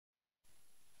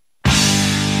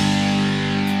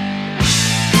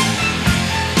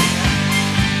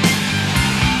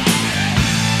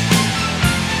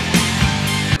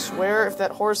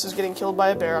that horse is getting killed by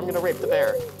a bear, I'm gonna rape the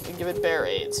bear and give it bear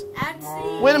AIDS.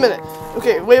 Actually, Wait a minute.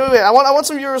 Okay, wait. I want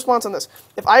some of your response on this.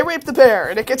 If I rape the bear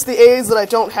and it gets the AIDS that I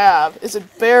don't have, is it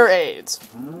bear AIDS?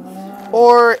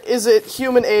 Or is it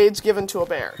human AIDS given to a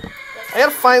bear? I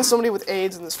gotta find somebody with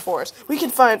AIDS in this forest. We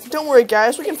can find, don't worry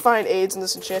guys, we can find AIDS in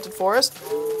this enchanted forest.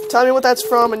 Tell me what that's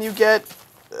from and you get,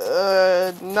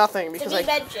 nothing, because I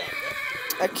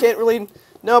can't really,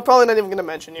 no, probably not even gonna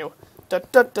mention you. I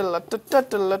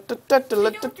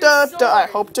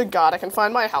hope to God I can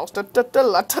find my house. It's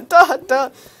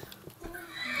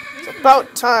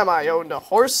about time I owned a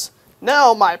horse.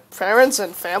 Now my parents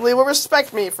and family will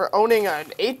respect me for owning an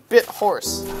 8-bit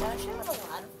horse.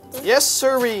 Yes,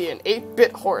 sirree, an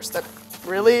 8-bit horse. That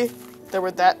really? There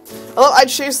were that? I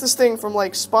chased this thing from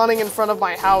like spawning in front of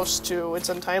my house to its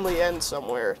untimely end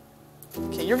somewhere.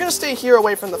 Okay, you're gonna stay here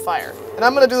away from the fire, and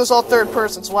I'm gonna do this all third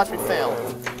person. So watch me fail.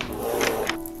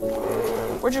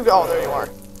 Where'd you go? Oh, there you are.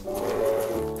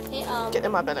 Hey, Get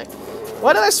in my belly.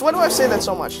 Why do I say that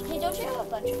so much? Hey, don't you have a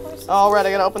bunch of horses? All right, I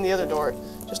gotta open the other door.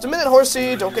 Just a minute,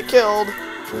 horsey. Don't get killed.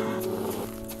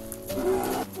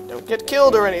 Don't get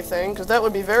killed or anything, because that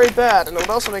would be very bad, and it would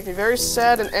also make me very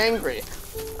sad and angry.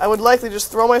 I would likely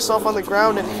just throw myself on the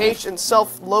ground in hate and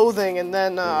self-loathing, and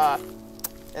then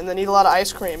eat a lot of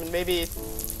ice cream, and maybe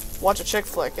watch a chick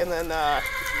flick, and then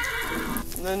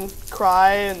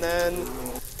cry, and then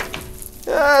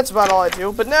that's about all I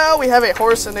do. But now we have a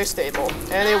horse and a stable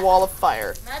and a wall of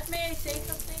fire. Matt, may I say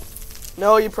something?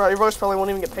 No, your voice probably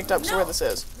won't even get picked up. So where this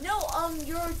is? No,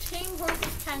 your tame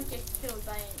horses can't get killed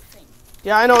by anything.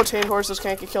 Yeah, I know tame horses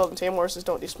can't get killed and tame horses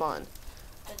don't despawn.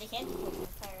 But they can't get killed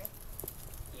by fire.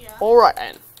 Yeah. Alright,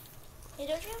 then. Hey,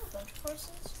 don't you have a bunch of horses?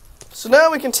 So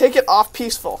now we can take it off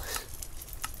peaceful.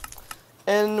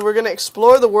 And we're gonna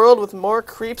explore the world with more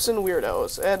creeps and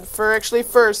weirdos. And first,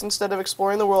 instead of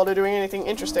exploring the world or doing anything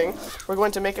interesting, we're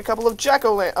going to make a couple of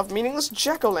meaningless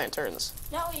jack-o'-lanterns.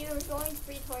 No, you were going to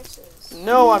breed horses.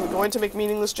 No, I'm going to make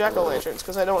meaningless jack-o'-lanterns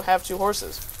because I don't have 2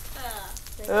 horses.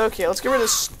 Okay, let's get rid of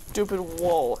stupid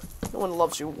wool. No one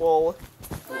loves you, wool.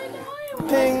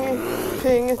 Ping,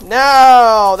 ping.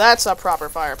 Now that's a proper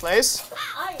fireplace.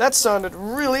 That sounded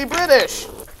really British.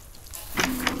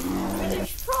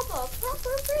 British, proper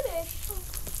British.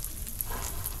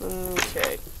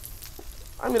 Okay.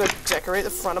 I'm gonna decorate the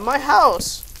front of my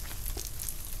house.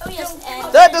 Oh yes,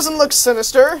 and That doesn't look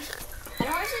sinister. and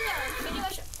horses are pretty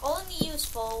much only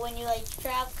useful when you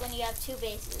when you have 2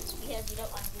 bases because you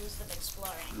don't want to lose them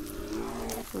exploring.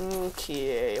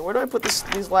 Okay, where do I put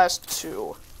these last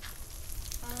 2?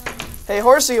 Hey,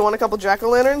 horsey, you want a couple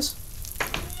jack-o'-lanterns?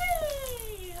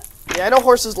 Yay! Yeah, I know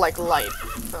horses like light.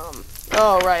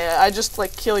 Oh right, I just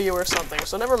like kill you or something.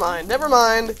 So never mind.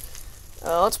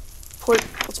 Let's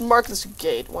mark this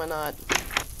gate. Why not?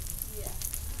 Yeah.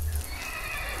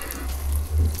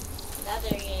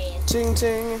 Another gate. Ting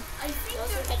ting. I think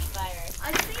those will catch fire.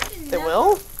 I think They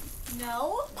will?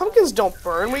 No. Pumpkins don't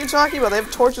burn. What are you talking about? They have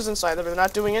torches inside them. They're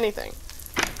not doing anything.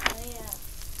 Oh yeah.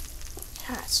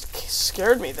 Yeah, it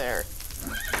scared me there.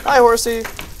 Hi, horsey.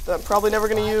 That I'm probably never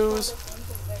gonna use.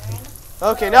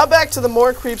 Okay, now back to the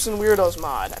more creeps and weirdos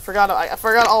mod. I forgot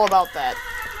all about that.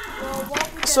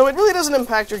 So it really doesn't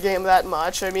impact your game that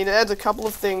much. I mean, it adds a couple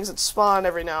of things that spawn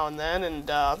every now and then, and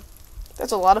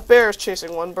that's a lot of bears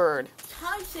chasing one bird.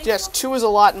 Yes, 2 is a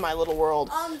lot in my little world.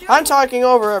 I'm talking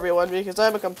over everyone because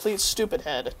I'm a complete stupid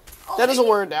head. That is a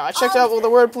word now. I checked out with the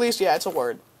word police. Yeah, it's a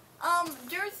word.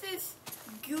 There's this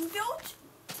Goodot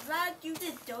that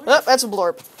uses donuts. Oh, that's a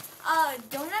blorp.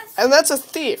 Donuts. And that's a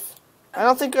thief. I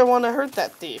don't think I want to hurt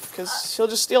that thief because he'll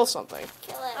just steal something.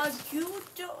 Kill it. A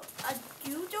Goodot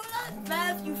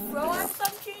that if you throw at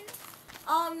something,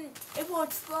 it will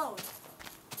explode.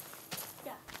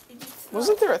 Yeah, it explodes.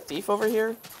 Wasn't there a thief over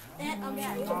here? And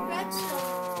yeah, you can grab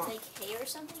some like hay or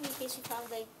something in case you found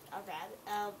like a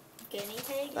rabbit, guinea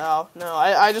pig. Oh, no.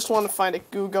 I just want to find a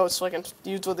goo goat so I can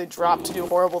use what they drop to do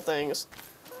horrible things.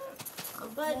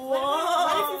 But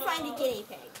what if you find a guinea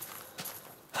pig?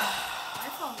 I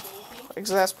found a guinea pig.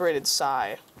 Exasperated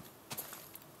sigh.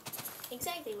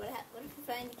 Exactly. What if you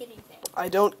find a guinea pig? I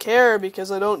don't care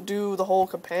because I don't do the whole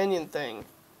companion thing.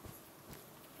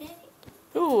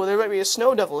 Ooh, there might be a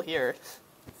snow devil here.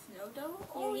 Snow devil?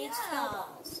 Oh, yeah.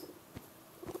 Snowballs.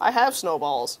 I have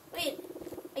snowballs. Wait,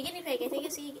 a guinea pig. I think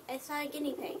I saw a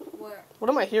guinea pig. Where? What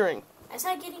am I hearing? I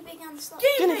saw a guinea pig on the slope.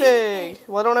 Guinea pig!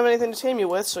 Well, I don't have anything to tame you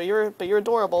with, so you're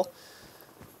adorable.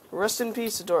 Rest in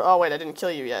peace, adorable. Oh, wait, I didn't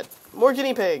kill you yet. More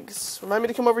guinea pigs. Remind me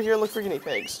to come over here and look for guinea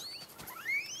pigs.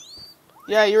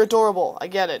 Yeah, you're adorable. I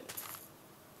get it.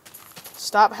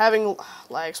 Stop having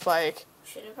lag spike.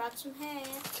 Should have brought some hay.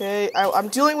 Okay, I'm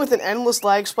dealing with an endless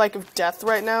lag spike of death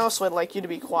right now, so I'd like you to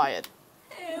be quiet.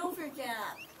 Hey,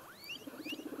 overcap.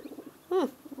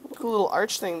 Cool little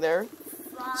arch thing there.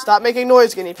 Stop making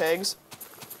noise, guinea pigs.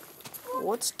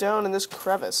 What's down in this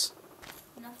crevice?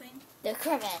 Nothing. The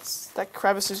crevice. That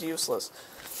crevice is useless.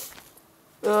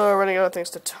 Running out of things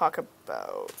to talk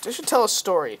about. I should tell a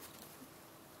story.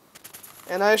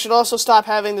 And I should also stop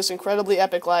having this incredibly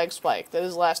epic lag spike that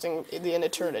is lasting in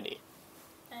eternity.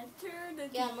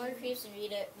 Yeah, more creeps and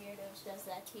weirdos does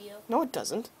that to you. No, it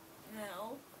doesn't.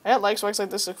 No. I had lag spikes like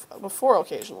this before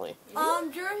occasionally.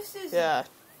 Juris is Yeah.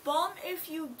 bum if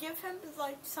you give him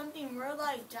like something rare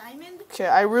like diamond. Okay,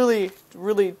 I really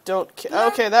don't care. Yeah.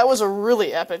 Okay, that was a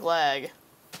really epic lag.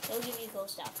 They'll give you cool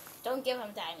stuff. Don't give them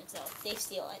diamonds though. They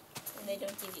steal it, and they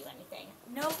don't give you anything.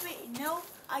 No,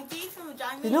 I gave him a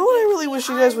diamond. You know what I really wish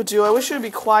you guys would do? I wish you would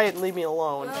be quiet and leave me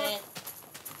alone. But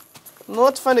Well,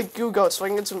 let's find a goo goat so I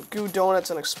can get some goo donuts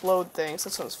and explode things. That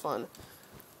sounds fun.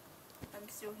 I'm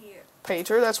still here.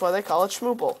 Pater, that's why they call it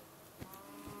Schmoople.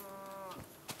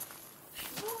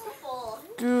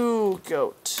 Goo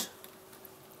goat.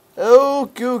 Oh,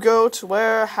 goo goat,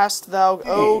 where hast thou...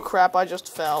 Oh, crap, I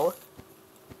just fell.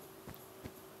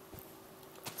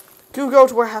 Goo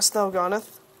goat, where hast thou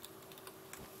goneth?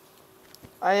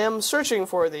 I am searching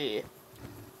for thee.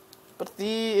 But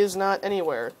thee is not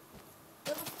anywhere.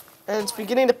 And it's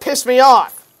beginning to piss me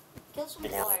off. kill some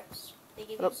dwarfs. They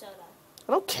give you soda.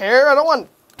 I don't care. I don't want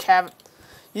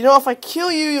You know, if I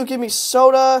kill you, you'll give me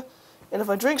soda. And if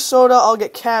I drink soda, I'll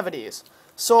get cavities.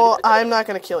 So I'm not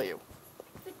going to kill you.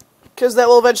 Because that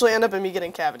will eventually end up in me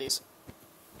getting cavities.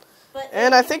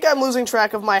 And I think I'm losing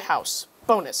track of my house.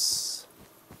 Bonus.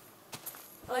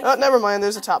 Oh, never mind.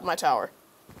 There's the top of my tower.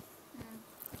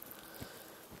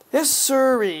 Yes,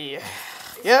 sirree.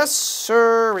 Yes,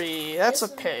 sirree. That's a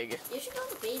pig. You should go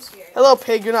to the base here. Hello,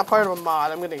 pig. You're not part of a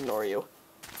mod. I'm going to ignore you.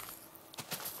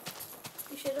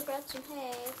 You should have brought some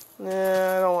hay.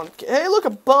 Nah, I don't want... Hey, look, a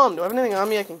bum. Do I have anything on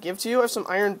me I can give to you? I have some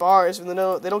iron bars, even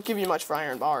though they don't give you much for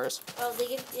iron bars. Oh, they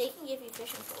can give you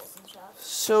fishing poles and stuff.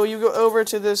 So you go over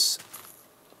to this...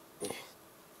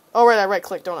 Oh, right, I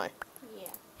right-click, don't I? Yeah.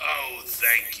 Oh,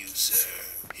 thank you, sir.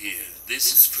 Here,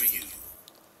 this is for you.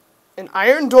 An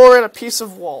iron door and a piece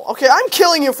of wool. Okay, I'm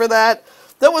killing you for that.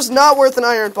 That was not worth an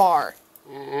iron bar.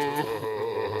 You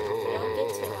don't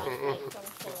get too much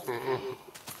from killing them.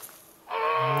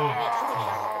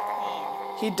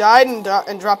 He died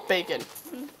and dropped bacon.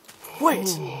 Wait.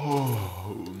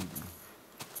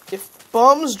 If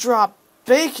bums drop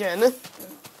bacon,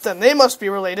 then they must be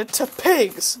related to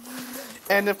pigs.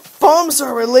 And if bums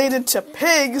are related to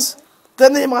pigs,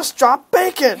 then they must drop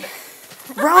bacon.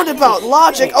 Roundabout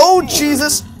logic. Oh,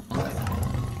 Jesus.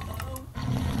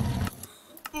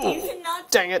 You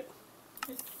cannot. Dang it.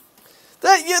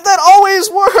 That always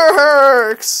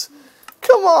works.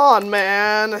 Come on,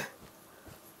 man.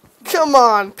 Come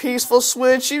on, Peaceful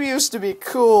Switch. You used to be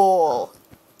cool.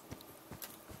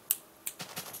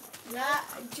 That,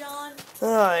 John.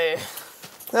 Aye.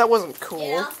 That wasn't Get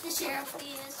cool. off the sheriff,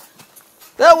 please.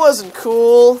 That wasn't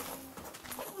cool.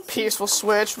 Peaceful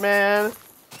Switch, man.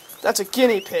 That's a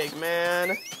guinea pig,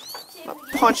 man. I'll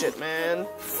punch it, man.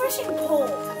 Fishing pole.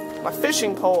 My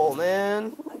fishing pole,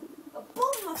 man. A bull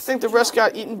I think the rest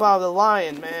got eaten by the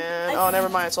lion, man. Oh, never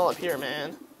mind. It's all up here,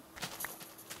 man.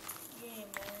 Yeah, man.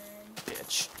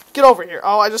 Bitch. Get over here.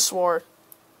 Oh, I just swore.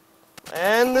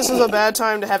 And this is a bad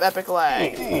time to have epic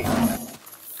lag.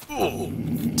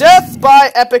 Death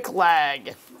by epic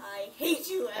lag. I hate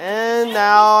you. And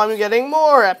now I'm getting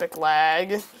more epic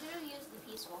lag. You should have used the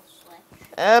peaceful switch.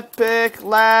 Epic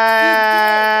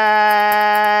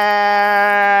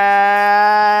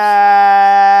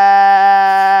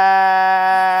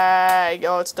lag.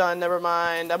 Oh, it's done. Never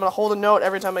mind. I'm gonna hold a note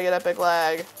every time I get epic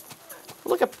lag.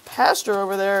 Look, a pastor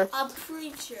over there. A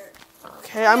preacher.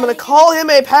 Okay, I'm gonna call him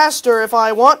a pastor if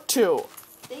I want to.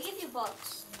 They give you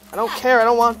books. I don't care. I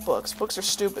don't want books. Books are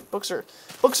stupid. Books are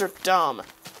dumb.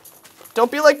 Don't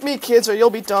be like me, kids, or you'll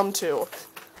be dumb too.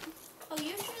 Oh, you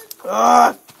should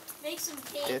Ugh, make some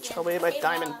cake. bitch! and Probably my take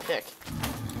diamond off. pick.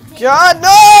 God,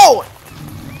 no!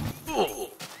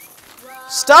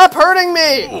 Stop hurting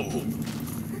me!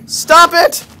 Stop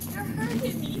it! You're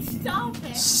hurting me. Stop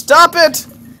it. Stop it!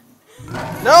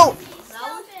 No!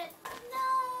 Stop it.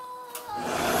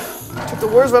 No. Took the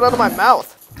words right out of my mouth.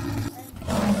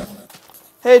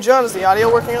 Hey, John, is the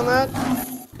audio working on that?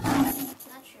 Not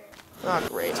sure. Oh,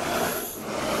 great.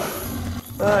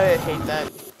 I hate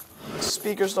that.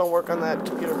 Speakers don't work on that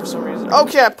computer for some reason.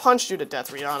 Okay, I punched you to death,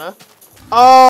 Rihanna. Oh!